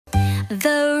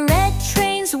The red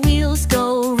train's wheels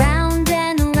go round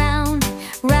and round,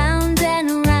 round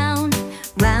and round,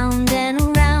 round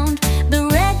and round. The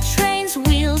red train's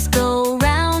wheels go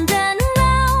round and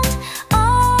round,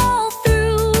 all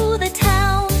through the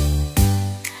town.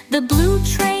 The blue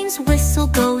train's whistle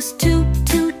goes toot,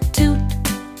 toot, toot,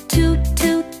 toot,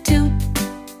 toot, toot,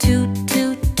 toot,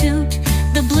 toot, toot.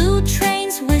 The blue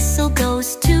train's whistle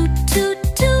goes toot, toot,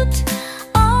 toot,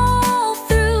 all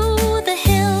through the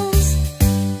hills.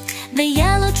 The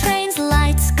yellow train's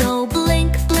lights go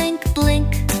blink, blink,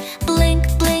 blink, blink,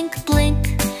 blink,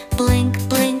 blink, blink,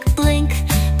 blink, blink.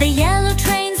 The yellow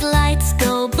train's lights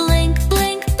go blink,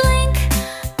 blink, blink,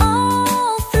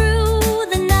 all through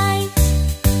the night.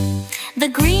 The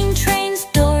green train's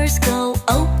doors go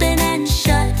open and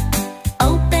shut,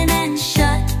 open and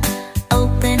shut,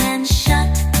 open and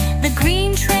shut. The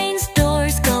green train's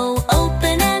doors go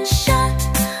open and shut,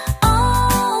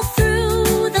 all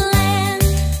through the land.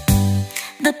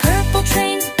 The purple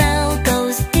train's bell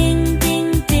goes ding,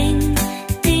 ding, ding,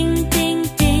 ding, ding,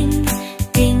 ding,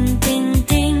 ding, ding,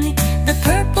 ding. The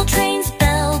purple train's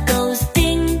bell goes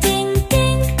ding, ding,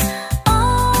 ding,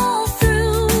 all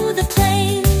through the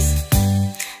plains.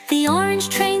 The orange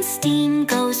train's steam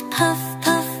goes puff,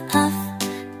 puff, puff,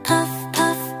 puff,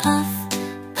 puff, puff,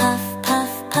 puff,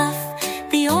 puff, puff.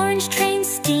 The orange train's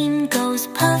steam goes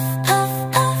puff,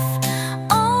 puff, puff,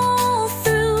 all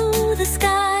through the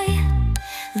sky.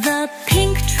 The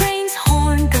pink train's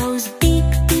horn goes beep,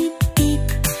 beep, beep,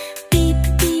 beep,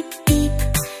 beep, beep,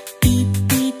 beep,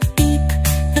 beep, beep.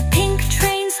 The pink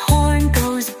train's horn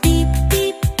goes beep,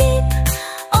 beep, beep,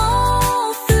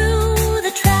 all through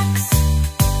the tracks.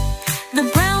 The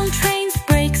brown train's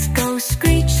brakes go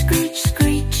screech, screech,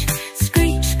 screech,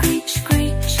 screech, screech,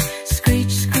 screech,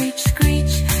 screech, screech,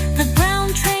 screech. The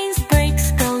brown train's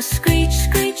brakes go screech,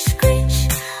 screech, screech,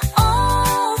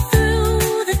 all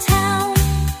through the town.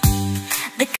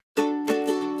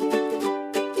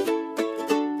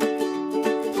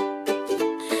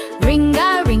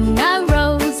 Ring-a, ring-a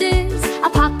roses, a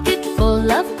pocket full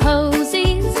of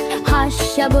posies.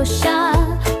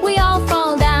 Hush-a-bush-a, we all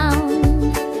fall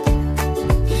down.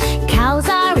 Cows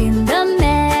are in the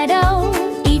meadow,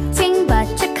 eating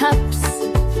buttercups.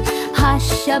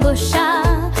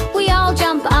 Hush-a-bush-a, we all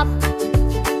jump up.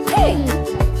 Hey!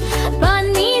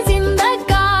 Bunnies in the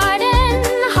garden,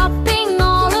 hopping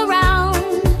all around.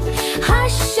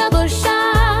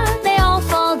 Hush-a-bush-a, they all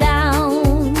fall down.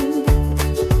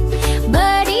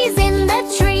 Birdies in the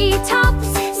treetops,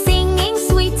 singing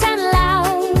sweet and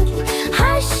loud.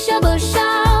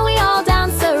 Hush-a-bush-a, we all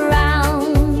dance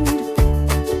around.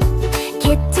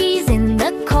 Kitties in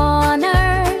the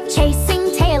corner,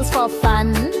 chasing tails for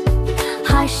fun.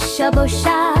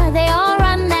 Hush-a-bush-a, they all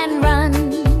run and run.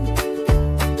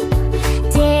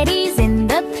 Teddies in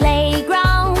the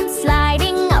playground,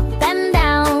 sliding up and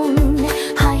down.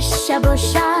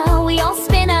 Hush-a-bush-a, we all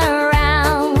spin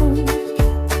around.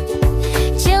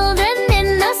 Children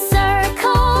in a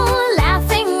circle,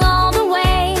 laughing all the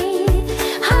way.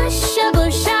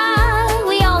 Hush-a-bush-a,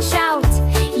 we all shout,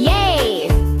 yay!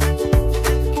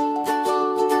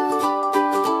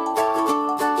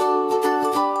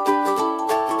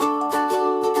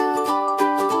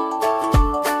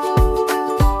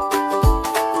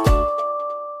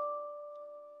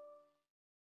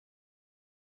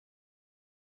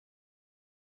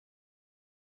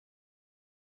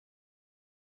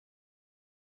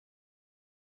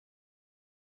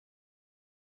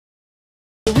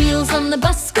 The wheels on the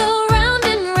bus go round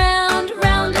and round,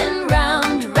 round and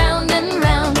round, round and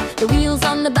round. The wheels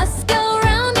on the bus go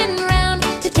round and round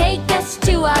to take us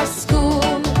to our school.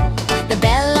 The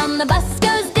bell on the bus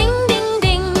goes ding, ding,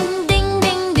 ding, ding,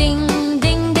 ding, ding,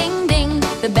 ding, ding, ding.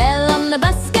 The bell on the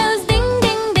bus goes ding,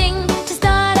 ding, ding to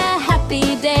start a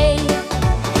happy day.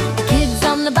 The kids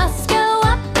on the bus go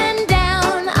up and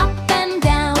down, up and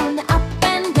down, up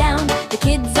and down. The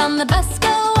kids on the bus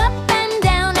go up and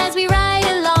down as we ride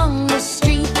along the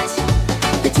street.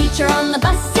 The teacher on the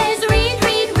bus says read,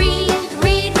 read, read,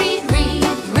 read, read, read,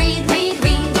 read, read,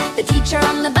 read. The teacher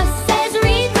on the bus says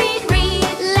read, read, read,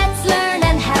 let's learn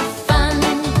and have fun.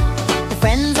 The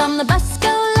friends on the bus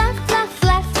go laugh, laugh,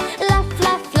 laugh, laugh,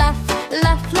 laugh, laugh,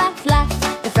 laugh, laugh,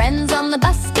 laugh. The friends on the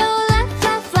bus go laugh,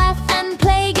 laugh, laugh and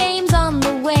play games on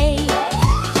the way.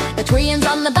 The Koreans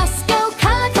on the bus go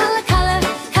color, color, color,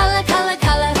 color, color,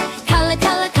 color, color,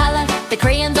 color, color. The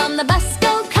crayons on the bus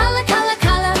go color, color,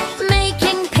 color,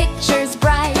 making pictures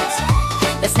bright.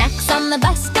 The snacks on the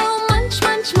bus go munch,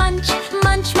 munch, munch,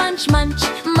 munch, munch, munch,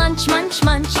 munch, munch,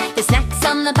 munch. The snacks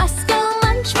on the bus go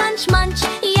munch, munch, munch,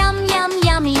 yum, yum,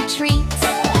 yummy treats.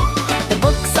 The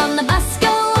books on the bus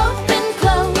go open,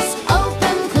 close, open,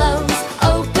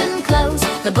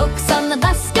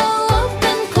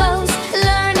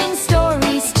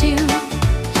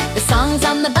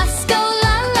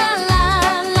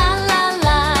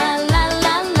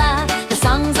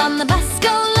 the bus go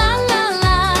la la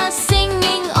la,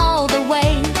 singing all the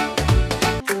way.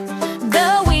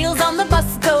 The wheels on the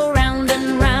bus go round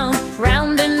and round,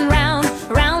 round and round,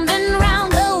 round and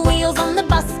round. The wheels on the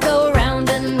bus go round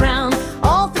and round,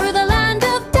 all through the land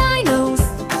of dinos.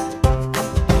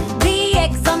 The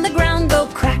eggs on the ground go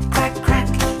crack, crack, crack,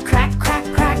 crack, crack,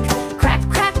 crack, crack,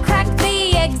 crack, crack.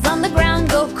 The eggs on the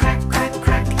ground go crack, crack,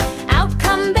 crack. Out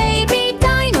come baby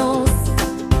dinos.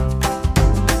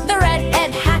 The red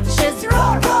egg hatches,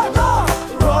 roar, roar, roar,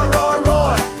 roar, roar,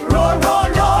 roar, roar, roar,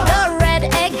 roar. The red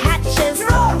egg hatches,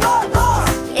 roar, roar, roar.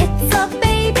 It's a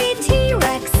baby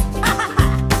T-Rex.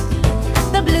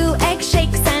 The blue egg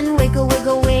shakes and wiggle,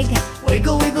 wiggle, wig,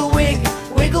 wiggle, wiggle, wig,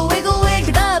 wiggle, wiggle, wig.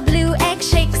 The blue egg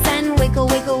shakes and wiggle,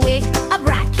 wiggle, wig. A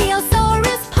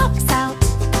brachiosaurus pops out.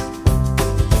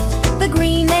 The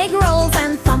green egg rolls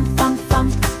and thump, thump,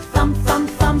 thump, thump, thump,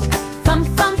 thump, thump,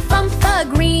 thump, thump. The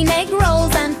green egg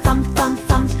rolls and thump, thump,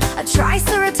 thump. A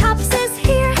triceratops is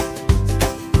here.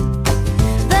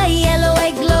 The yellow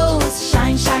egg glows,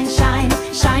 shine, shine, shine,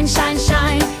 shine, shine,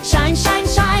 shine, shine, shine,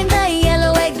 shine. The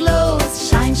yellow egg glows,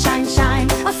 shine, shine, shine.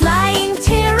 A flying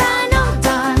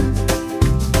pteranodon.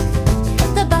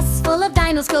 The bus full of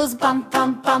dinos goes bump,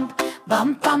 bump, bump,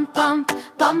 bump, bump, bump,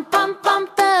 bump, bump,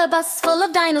 bump. The bus full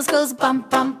of dinos goes bump,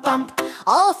 bump, bump,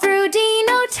 all through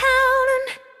Dino Town.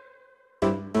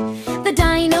 The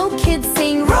dino kids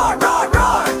sing roar, roar,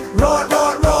 roar, roar,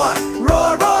 roar, roar,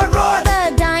 roar, roar, roar.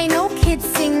 The dino kids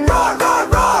sing roar, roar,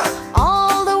 roar,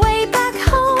 all the way back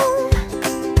home.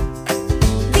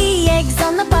 The eggs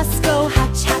on the bus go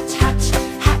hatch, hatch, hatch,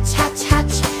 hatch, hatch,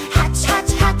 hatch, hatch,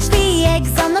 hatch, hatch. The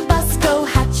eggs on the bus go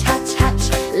hatch, hatch, hatch.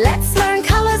 Let's learn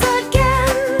colors again.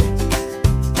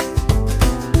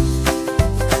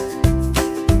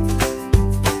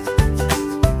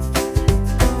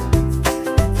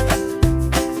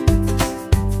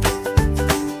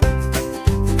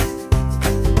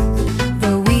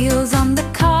 The wheels on the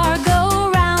car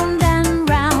go round and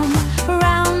round,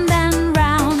 round and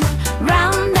round,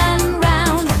 round and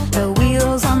round. The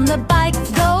wheels on the bike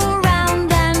go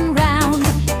round and round,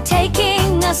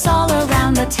 taking us all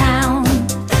around the town.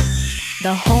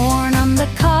 The horn on the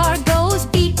car goes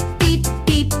beep, beep,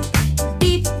 beep,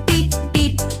 beep, beep,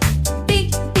 beep,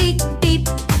 beep, beep, beep.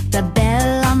 The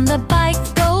bell on the bike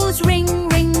goes ring,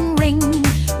 ring, ring,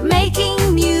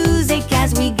 making music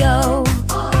as we go.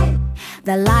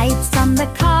 The lights on the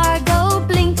car go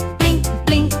blink, blink,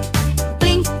 blink,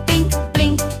 blink, blink,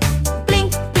 blink,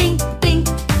 blink, blink, blink.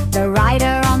 The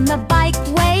rider on the bike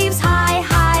waves high,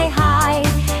 high, high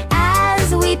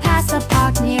as we pass a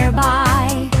park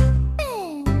nearby.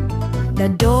 The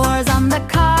doors on the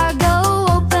car go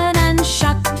open and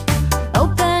shut,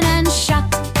 open and shut,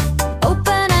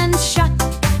 open and shut.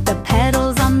 The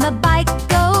pedals on the bike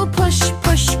go push,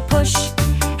 push, push,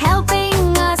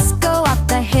 helping us go up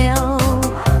the hill.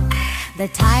 The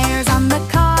tires on the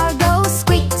car go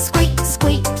squeak, squeak,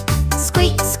 squeak,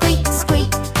 squeak, squeak,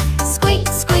 squeak, squeak,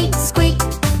 squeak, squeak.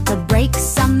 The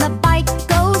brakes on the bike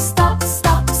go stop,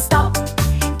 stop, stop,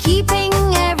 keeping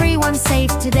everyone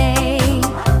safe today.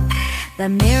 The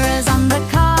mirrors on the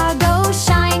car go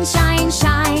shine, shine,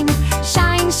 shine,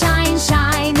 shine, shine,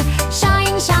 shine,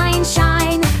 shine, shine,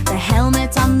 shine. The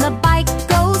helmet on the bike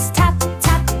goes tap,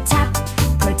 tap, tap,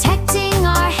 protecting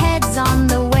our heads on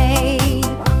the way.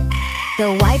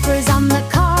 The wipers on the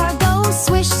car go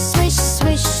swish, swish,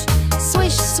 swish,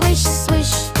 swish, swish,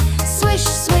 swish, swish,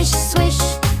 swish, swish.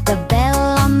 The bell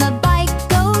on the bike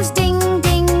goes ding,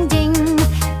 ding, ding,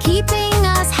 keeping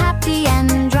us happy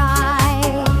and dry.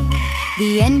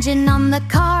 The engine on the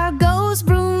car goes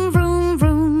vroom, vroom,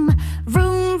 vroom,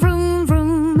 vroom, vroom,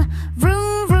 vroom,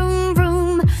 vroom, vroom,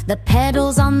 vroom. The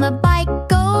pedals on the bike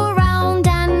go round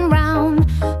and round,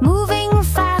 moving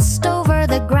fast over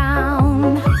the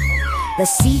ground. The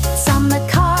seats on the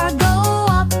car